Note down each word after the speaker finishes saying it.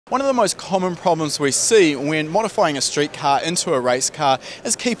One of the most common problems we see when modifying a street car into a race car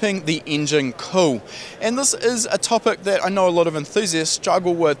is keeping the engine cool. And this is a topic that I know a lot of enthusiasts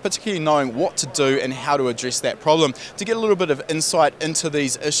struggle with, particularly knowing what to do and how to address that problem. To get a little bit of insight into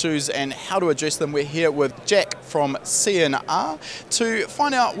these issues and how to address them, we're here with Jack from C&R to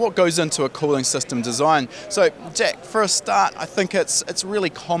find out what goes into a cooling system design. So Jack, for a start, I think it's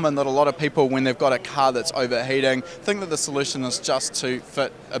really common that a lot of people, when they've got a car that's overheating, think that the solution is just to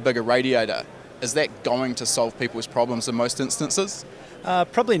fit a bigger radiator. Is that going to solve people's problems in most instances?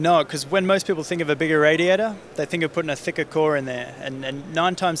 Probably not, because when most people think of a bigger radiator, they think of putting a thicker core in there, and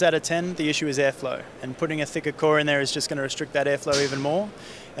 9 times out of 10 the issue is airflow, and putting a thicker core in there is just going to restrict that airflow even more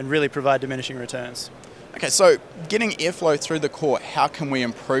and really provide diminishing returns. Okay, so getting airflow through the core, how can we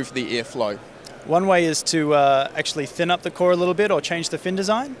improve the airflow? One way is to actually thin up the core a little bit or change the fin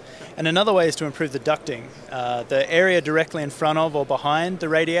design, and another way is to improve the ducting. The area directly in front of or behind the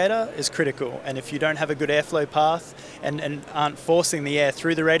radiator is critical, and if you don't have a good airflow path and aren't forcing the air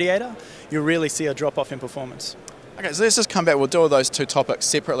through the radiator, you'll really see a drop-off in performance. Okay, so let's just come back, we'll deal with those two topics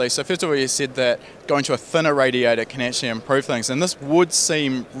separately. So first of all, you said that going to a thinner radiator can actually improve things, and this would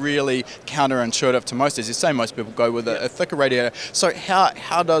seem really counterintuitive to most. As you say, most people go with a thicker radiator. So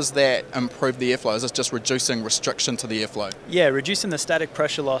how does that improve the airflow? Is this just reducing restriction to the airflow? Yeah, reducing the static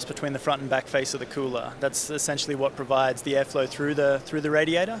pressure loss between the front and back face of the cooler. That's essentially what provides the airflow through the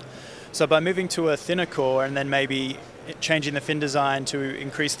radiator. So by moving to a thinner core and then maybe changing the fin design to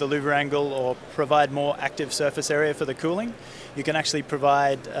increase the louver angle or provide more active surface area for the cooling, you can actually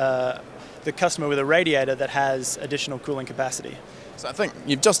provide the customer with a radiator that has additional cooling capacity. So I think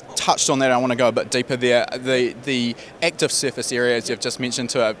you've just touched on that. I want to go a bit deeper there. The active surface areas you've just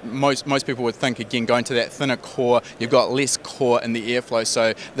mentioned most people would think, again, going to that thinner core, you've got less core in the airflow,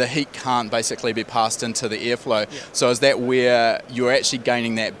 so the heat can't basically be passed into the airflow. Yeah. So is that where you're actually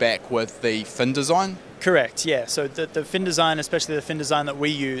gaining that back with the fin design? Correct, yeah. So the fin design, especially the fin design that we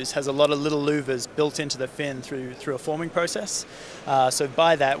use, has a lot of little louvers built into the fin through a forming process. So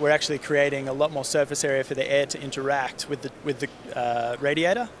by that, we're actually creating a lot more surface area for the air to interact with the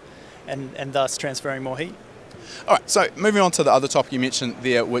radiator and thus transferring more heat. All right, so moving on to the other topic you mentioned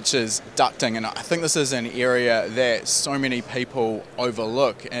there, which is ducting, and I think this is an area that so many people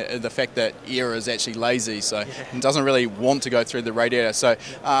overlook, the fact that air is actually lazy, so it doesn't really want to go through the radiator. So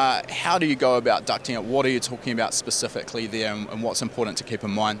how do you go about ducting it? What are you talking about specifically there, and what's important to keep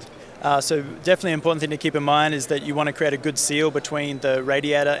in mind? So definitely an important thing to keep in mind is that you want to create a good seal between the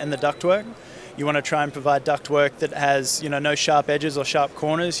radiator and the ductwork. You want to try and provide ductwork that has, no sharp edges or sharp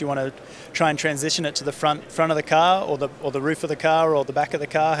corners. You want to try and transition it to the front of the car or the roof of the car or the back of the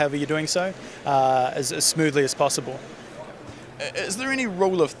car, however you're doing so, as smoothly as possible. Is there any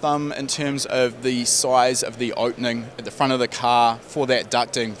rule of thumb in terms of the size of the opening at the front of the car for that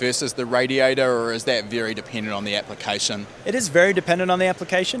ducting versus the radiator, or is that very dependent on the application? It is very dependent on the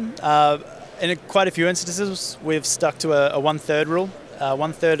application. In quite a few instances, we've stuck to a 1/3 rule.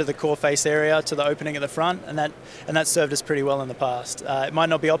 1/3 of the core face area to the opening at the front, and that served us pretty well in the past. It might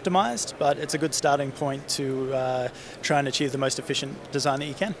not be optimized, but it's a good starting point to try and achieve the most efficient design that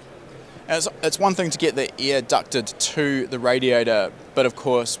you can. It's one thing to get the air ducted to the radiator, but of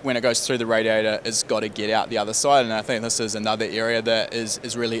course when it goes through the radiator it's got to get out the other side, and I think this is another area that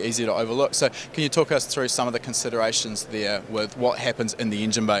is really easy to overlook. So can you talk us through some of the considerations there with what happens in the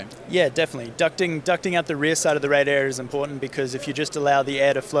engine bay? Yeah, definitely. Ducting out the rear side of the radiator is important, because if you just allow the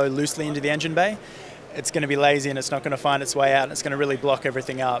air to flow loosely into the engine bay, it's going to be lazy and it's not going to find its way out, and it's going to really block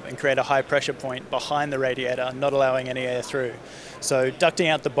everything up and create a high pressure point behind the radiator, not allowing any air through. So ducting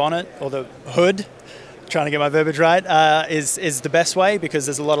out the bonnet or the hood, trying to get my verbiage right, is the best way, because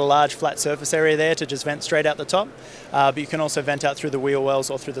there's a lot of large flat surface area there to just vent straight out the top, but you can also vent out through the wheel wells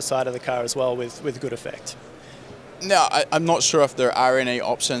or through the side of the car as well with good effect. Now, I'm not sure if there are any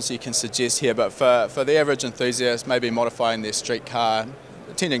options you can suggest here, but for the average enthusiast, maybe modifying their street car,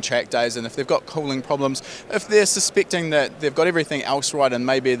 attending track days, and if they've got cooling problems, if they're suspecting that they've got everything else right and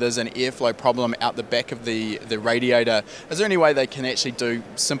maybe there's an airflow problem out the back of the radiator, is there any way they can actually do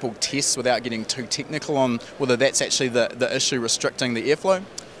simple tests without getting too technical on whether that's actually the issue restricting the airflow?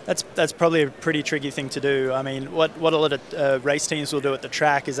 That's probably a pretty tricky thing to do. I mean, what a lot of race teams will do at the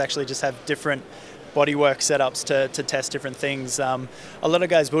track is actually just have different bodywork setups to test different things. A lot of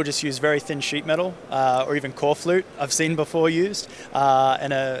guys will just use very thin sheet metal or even core flute, I've seen before used,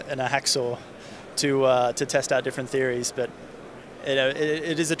 and a hacksaw to test out different theories. But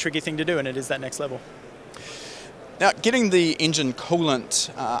it is a tricky thing to do, and it is that next level. Now, getting the engine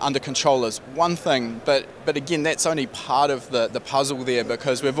coolant under control is one thing, but again, that's only part of the puzzle there,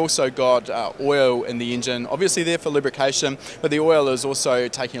 because we've also got oil in the engine, obviously there for lubrication, but the oil is also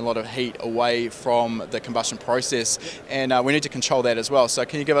taking a lot of heat away from the combustion process, and we need to control that as well. So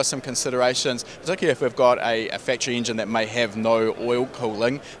can you give us some considerations, particularly if we've got a factory engine that may have no oil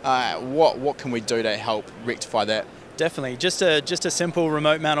cooling, what can we do to help rectify that? Definitely, just a simple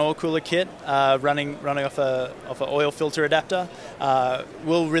remote mount oil cooler kit running off an oil filter adapter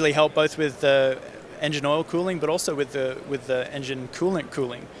will really help both with the engine oil cooling, but also with the engine coolant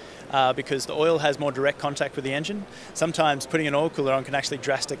cooling. Because the oil has more direct contact with the engine. Sometimes putting an oil cooler on can actually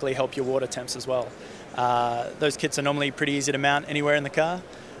drastically help your water temps as well. Those kits are normally pretty easy to mount anywhere in the car.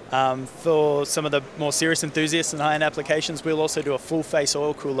 For some of the more serious enthusiasts and high-end applications, we'll also do a full-face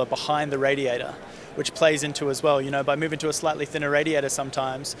oil cooler behind the radiator, which plays into as well. You know, by moving to a slightly thinner radiator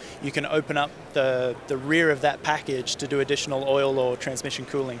sometimes, you can open up the rear of that package to do additional oil or transmission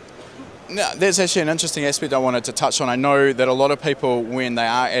cooling. Now, there's actually an interesting aspect I wanted to touch on. I know that a lot of people, when they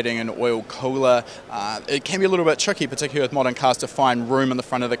are adding an oil cooler, it can be a little bit tricky, particularly with modern cars, to find room in the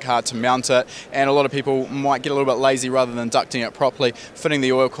front of the car to mount it, and a lot of people might get a little bit lazy rather than ducting it properly, fitting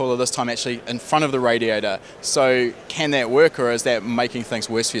the oil cooler this time actually in front of the radiator. So can that work, or is that making things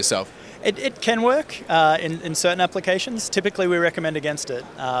worse for yourself? It can work in certain applications. Typically we recommend against it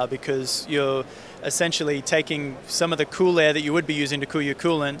because you're essentially taking some of the cool air that you would be using to cool your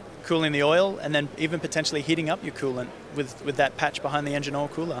coolant, cooling the oil, and then even potentially heating up your coolant with that patch behind the engine oil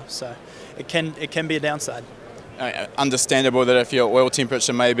cooler. So it can be a downside. Understandable that if your oil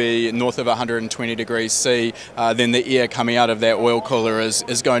temperature may be north of 120 degrees C, then the air coming out of that oil cooler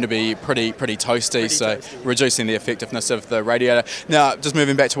is going to be pretty toasty, reducing the effectiveness of the radiator. Now, just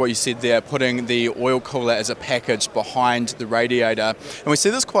moving back to what you said there, putting the oil cooler as a package behind the radiator, and we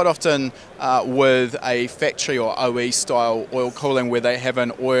see this quite often with a factory or OE style oil cooling where they have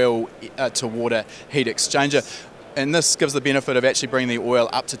an oil to water heat exchanger. And this gives the benefit of actually bringing the oil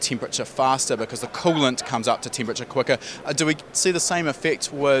up to temperature faster because the coolant comes up to temperature quicker. Do we see the same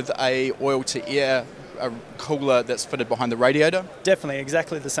effect with a oil to air cooler that's fitted behind the radiator? Definitely,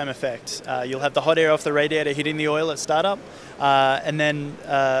 exactly the same effect. You'll have the hot air off the radiator hitting the oil at startup, and then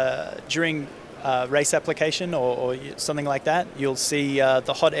during race application or something like that, you'll see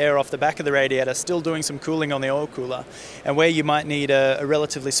the hot air off the back of the radiator still doing some cooling on the oil cooler. And where you might need a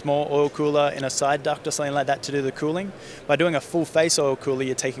relatively small oil cooler in a side duct or something like that to do the cooling, by doing a full face oil cooler,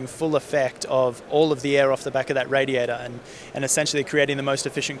 you're taking full effect of all of the air off the back of that radiator and essentially creating the most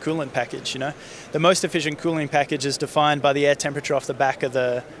efficient coolant package. You know, the most efficient cooling package is defined by the air temperature off the back of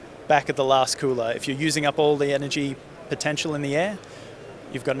the last cooler. If you're using up all the energy potential in the air,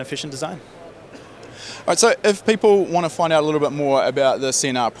 you've got an efficient design. All right, so if people want to find out a little bit more about the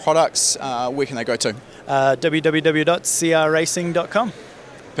C&R products, where can they go to? www.crracing.com.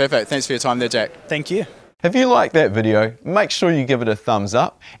 Perfect. Thanks for your time there, Jack. Thank you. If you like that video, make sure you give it a thumbs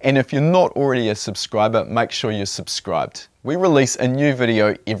up, and if you're not already a subscriber, make sure you're subscribed. We release a new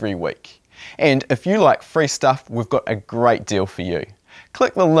video every week. And if you like free stuff, we've got a great deal for you.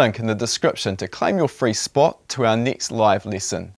 Click the link in the description to claim your free spot to our next live lesson.